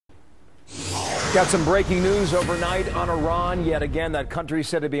Got some breaking news overnight on Iran. Yet again, that country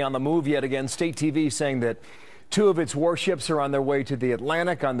said to be on the move yet again. State TV saying that two of its warships are on their way to the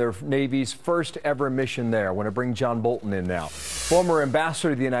Atlantic on their Navy's first ever mission there. I want to bring John Bolton in now. Former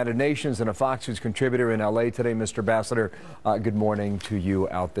ambassador to the United Nations and a Fox News contributor in L.A. today. Mr. Ambassador, good morning to you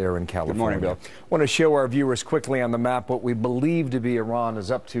out there in California. Good morning, Bill. I want to show our viewers quickly on the map what we believe to be Iran is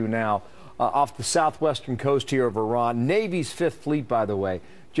up to now off the southwestern coast here of Iran. Navy's Fifth Fleet, by the way,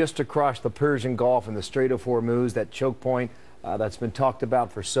 just across the Persian Gulf and the Strait of Hormuz, that choke point that's been talked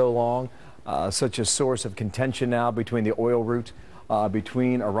about for so long, such a source of contention now between the oil route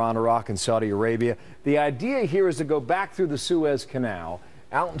between Iran, Iraq, and Saudi Arabia. The idea here is to go back through the Suez Canal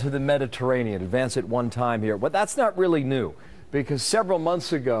out into the Mediterranean, advance it one time here. But that's not really new, because several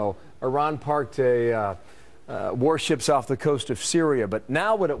months ago, Iran parked warships off the coast of Syria. But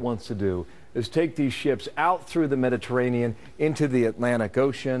now what it wants to do is take these ships out through the Mediterranean into the Atlantic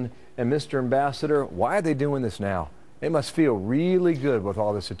Ocean. And Mr. Ambassador, why are they doing this now? They must feel really good with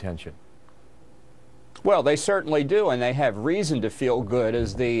all this attention. Well, they certainly do, and they have reason to feel good,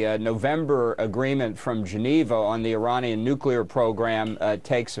 as the November agreement from Geneva on the Iranian nuclear program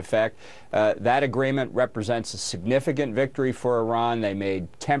takes effect. That agreement represents a significant victory for Iran. They made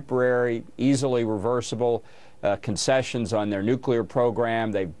temporary, easily reversible concessions on their nuclear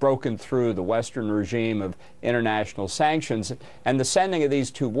program. They've broken through the Western regime of international sanctions. And the sending of these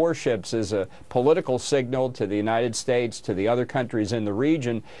two warships is a political signal to the United States, to the other countries in the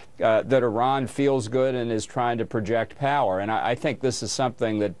region, that Iran feels good and is trying to project power. And I think this is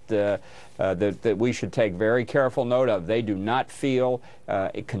something that we should take very careful note of. They do not feel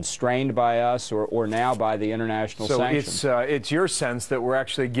constrained by us or now by the international sanctions. So it's your sense that we're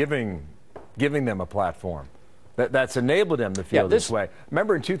actually giving them a platform that's enabled them to feel this way.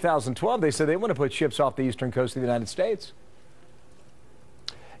 Remember in 2012, they said they want to put ships off the eastern coast of the United States.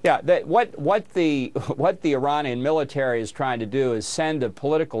 Yeah, what the Iranian military is trying to do is send a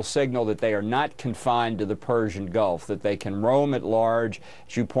political signal that they are not confined to the Persian Gulf, that they can roam at large,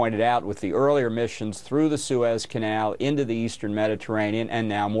 as you pointed out, with the earlier missions through the Suez Canal into the eastern Mediterranean and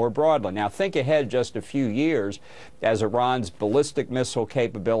now more broadly. Now think ahead just a few years as Iran's ballistic missile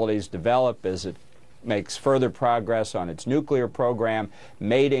capabilities develop, as it makes further progress on its nuclear program,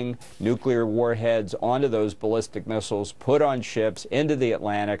 mating nuclear warheads onto those ballistic missiles, put on ships into the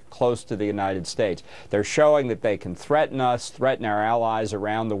Atlantic close to the United States. They're showing that they can threaten us, threaten our allies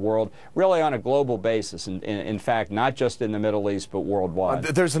around the world, really on a global basis. In fact, not just in the Middle East, but worldwide.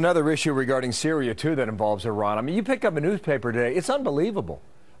 There's another issue regarding Syria, too, that involves Iran. I mean, you pick up a newspaper today, it's unbelievable.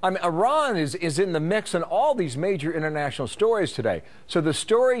 I mean, Iran is in the mix in all these major international stories today. So the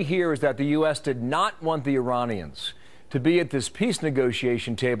story here is that the U.S. did not want the Iranians to be at this peace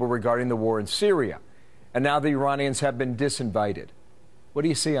negotiation table regarding the war in Syria. And now the Iranians have been disinvited. What do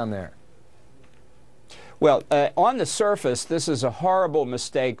you see on there? Well, on the surface, this is a horrible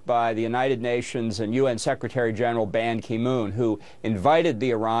mistake by the United Nations and UN Secretary General Ban Ki-moon, who invited the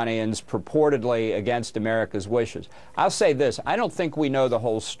Iranians purportedly against America's wishes. I'll say this, I don't think we know the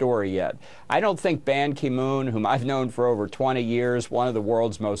whole story yet. I don't think Ban Ki-moon, whom I've known for over 20 years, one of the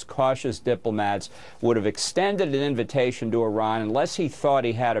world's most cautious diplomats, would have extended an invitation to Iran unless he thought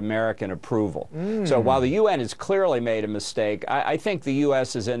he had American approval. So while the UN has clearly made a mistake, I think the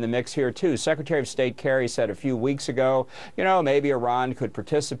U.S. is in the mix here too. Secretary of State Kerry said a few weeks ago, you know, maybe Iran could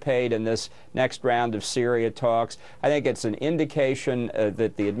participate in this next round of Syria talks. I think it's an indication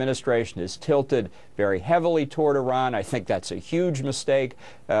that the administration is tilted very heavily toward Iran. I think that's a huge mistake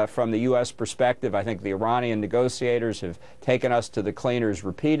from the U.S. perspective. I think the Iranian negotiators have taken us to the cleaners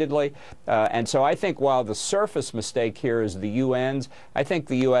repeatedly. And so I think while the surface mistake here is the UN's, I think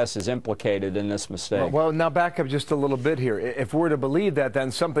the U.S. is implicated in this mistake. Well, now back up just a little bit here. If we're to believe that,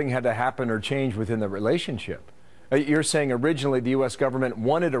 then something had to happen or change within the relationship. You're saying originally the U.S. government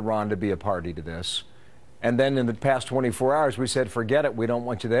wanted Iran to be a party to this, and then in the past 24 hours we said, forget it, we don't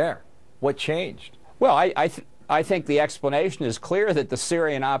want you there. What changed? Well, I think the explanation is clear, that the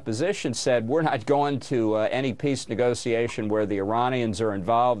Syrian opposition said, we're not going to any peace negotiation where the Iranians are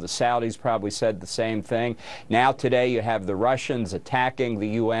involved. The Saudis probably said the same thing. Now today you have the Russians attacking the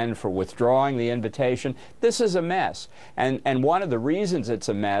UN for withdrawing the invitation. This is a mess. And one of the reasons it's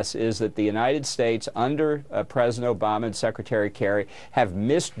a mess is that the United States, under President Obama and Secretary Kerry, have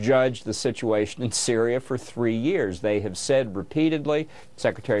misjudged the situation in Syria for 3 years. They have said repeatedly,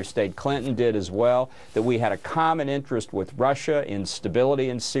 Secretary of State Clinton did as well, that we had a common interest with Russia in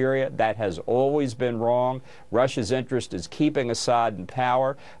stability in Syria. That has always been wrong. Russia's interest is keeping Assad in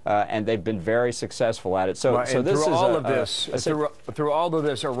power, and they've been very successful at it. So this is through all of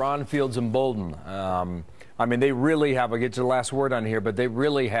this, Iran feels emboldened. I mean, they really have, I'll get to the last word on here, but they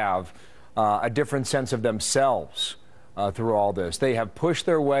really have a different sense of themselves through all this. They have pushed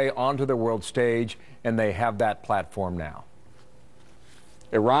their way onto the world stage, and they have that platform now.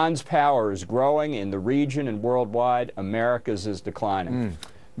 Iran's power is growing in the region and worldwide. America's is declining.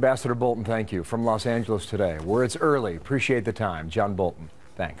 Ambassador Bolton, thank you. From Los Angeles today, where it's early. Appreciate the time. John Bolton,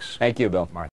 thanks. Thank you, Bill.